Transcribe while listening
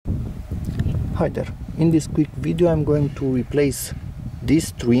Hi there, in this quick video I'm going to replace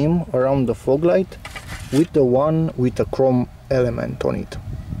this trim around the fog light with the one with a chrome element on it.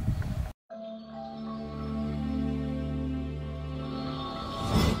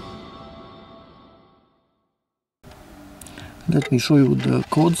 Let me show you the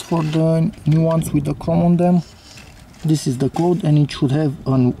codes for the new ones with the chrome on them. This is the code and it should have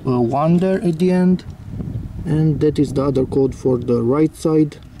a 1 there at the end, and that is the other code for the right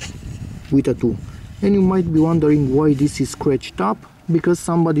side with a 2. And you might be wondering why this is scratched up, because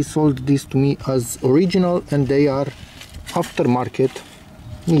somebody sold this to me as original and they are aftermarket.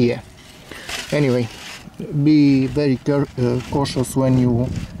 Yeah, anyway, be very cautious when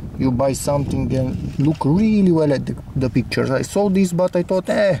you buy something and look really well at the pictures. I saw this but I thought,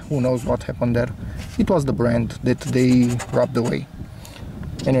 who knows what happened there. It was the brand that they rubbed away.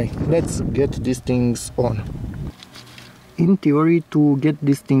 Anyway, let's get these things on. In theory, to get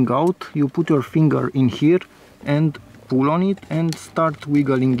this thing out, you put your finger in here and pull on it and start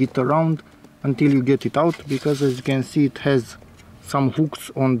wiggling it around until you get it out, because as you can see it has some hooks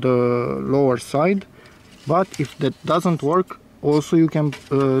on the lower side. But if that doesn't work, also you can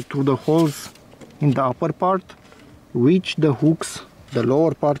through the holes in the upper part reach the hooks, the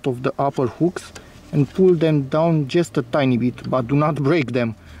lower part of the upper hooks, and pull them down just a tiny bit, but do not break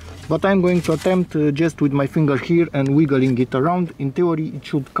them. But I'm going to attempt just with my finger here and wiggling it around. In theory it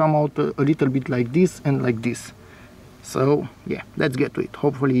should come out a little bit like this and like this. So yeah, let's get to it.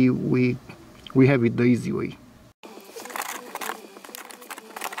 Hopefully we have it the easy way.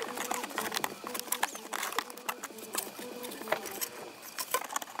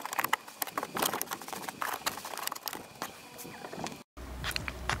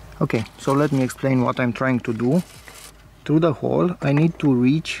 Okay, so let me explain what I'm trying to do. Through the hole I need to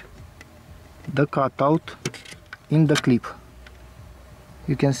reach the cutout in the clip.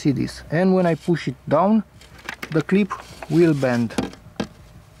 You can see this, and when I push it down the clip will bend,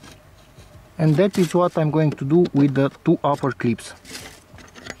 and that is what I'm going to do with the two upper clips,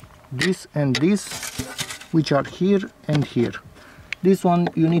 this and this, which are here and here. This one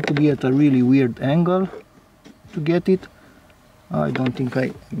you need to be at a really weird angle to get it. I don't think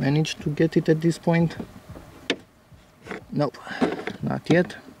I managed to get it at this point. Nope, not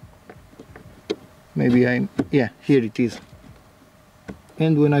yet. Maybe yeah, here it is.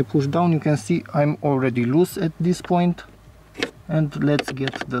 And when I push down you can see I'm already loose at this point. And let's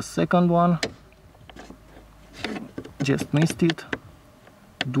get the second one. Just missed it.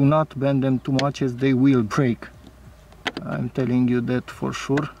 Do not bend them too much as they will break. I'm telling you that for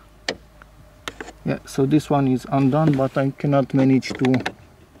sure. Yeah, so this one is undone, but I cannot manage to...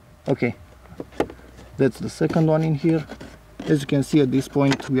 Okay, that's the second one in here. As you can see at this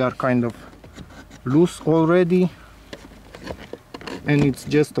point we are kind of loose already, and it's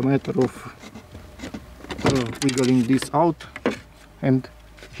just a matter of wiggling this out, and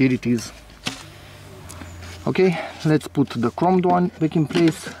here it is. Okay, let's put the chromed one back in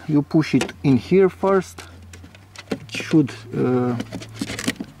place. You push it in here first. It should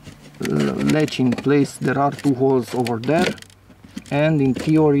latch in place. There are two holes over there, and in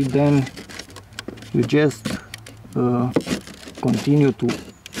theory then you just continue to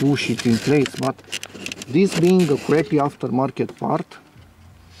push it in place. But this being a crappy aftermarket part,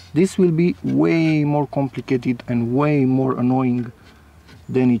 this will be way more complicated and way more annoying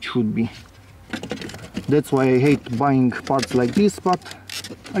than it should be. That's why I hate buying parts like this, but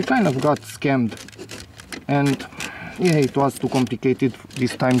I kind of got scammed, and yeah, it was too complicated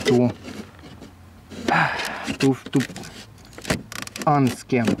this time to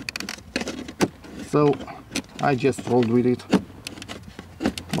unscam. So I just rolled with it.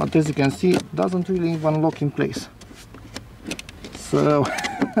 But as you can see, it doesn't really even lock in place. So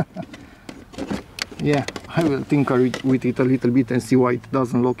yeah, I will tinker with it a little bit and see why it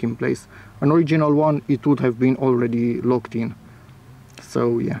doesn't lock in place. An original one, it would have been already locked in.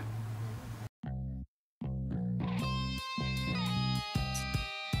 So yeah.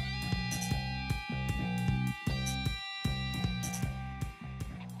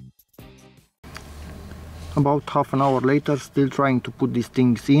 About half an hour later, still trying to put these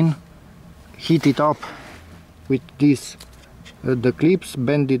things in. Heat it up with this, the clips,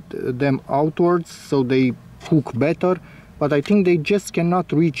 bend them outwards so they hook better, but I think they just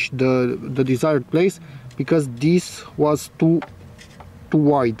cannot reach the desired place because this was too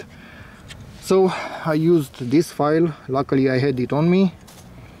wide. So I used this file. Luckily I had it on me.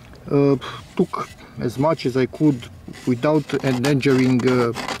 Took as much as I could without endangering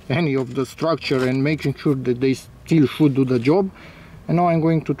any of the structure and making sure that they still should do the job. And now I'm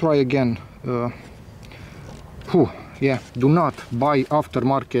going to try again. yeah, do not buy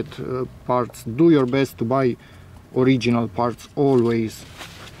aftermarket parts. Do your best to buy original parts always.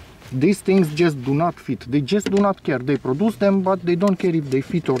 These things just do not fit. They just do not care. They produce them, but they don't care if they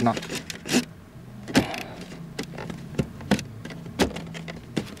fit or not.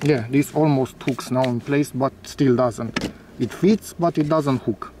 Yeah, this almost hooks now in place, but still doesn't. It fits, but it doesn't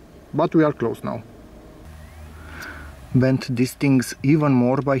hook. But we are close now. Bent these things even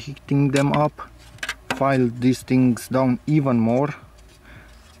more by hitting them up. Filed these things down even more.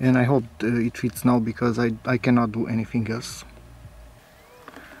 And I hope it fits now, because I cannot do anything else.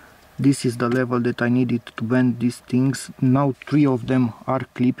 This is the level that I needed to bend these things. Now 3 of them are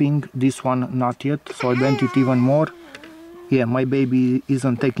clipping. This one not yet, so I bent it even more. Yeah, my baby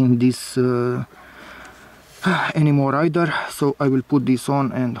isn't taking this anymore either, so I will put this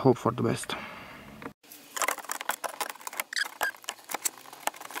on and hope for the best.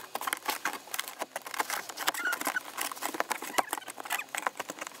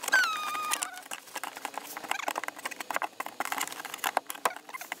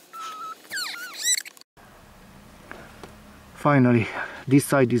 Finally, this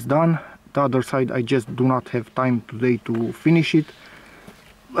side is done. The other side I just do not have time today to finish it.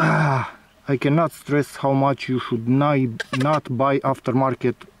 I cannot stress how much you should not buy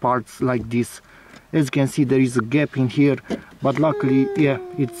aftermarket parts like this. As you can see, there is a gap in here, but luckily, yeah,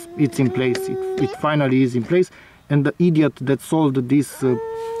 it's in place. It finally is in place. And the idiot that sold this,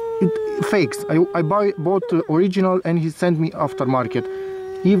 it fakes. I bought original and he sent me aftermarket.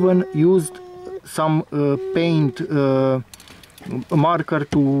 Even used some paint marker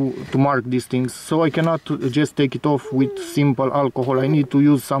to mark these things, so I cannot just take it off with simple alcohol. I need to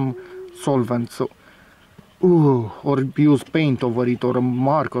use some solvent, so or use paint over it, or a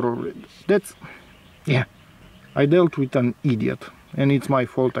marker, or that's, yeah, I dealt with an idiot, and it's my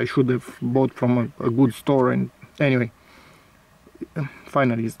fault. I should have bought from a good store. And anyway,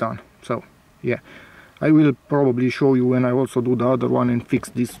 finally it's done. So yeah, I will probably show you when I also do the other one and fix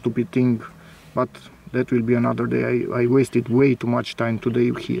this stupid thing, but that will be another day. I wasted way too much time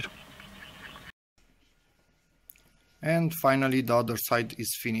today here. And finally the other side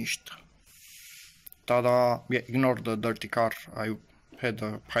is finished. Ta-da! Yeah, ignore the dirty car. I had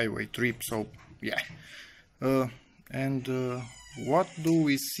a highway trip, so yeah. What do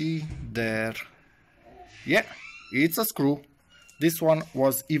we see there? Yeah, it's a screw. This one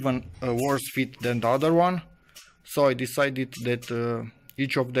was even a worse fit than the other one, so I decided that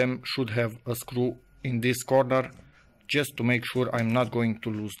each of them should have a screw in this corner, just to make sure I'm not going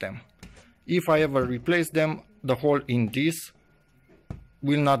to lose them. If I ever replace them, the hole in this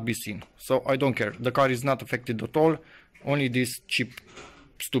will not be seen, so I don't care. The car is not affected at all, only these cheap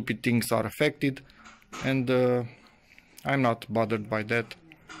stupid things are affected, and I'm not bothered by that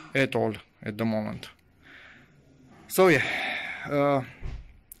at all at the moment. So yeah,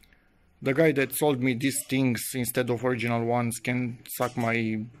 the guy that sold me these things instead of original ones can suck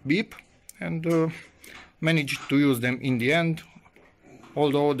my beep, and managed to use them in the end,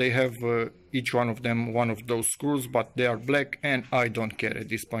 although they have each one of them one of those screws, but they are black and I don't care at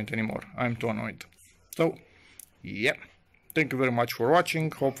this point anymore. I'm too annoyed. So yeah, thank you very much for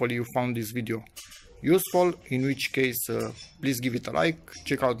watching. Hopefully you found this video useful, in which case please give it a like,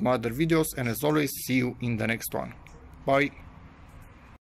 check out my other videos, and as always, see you in the next one. Bye.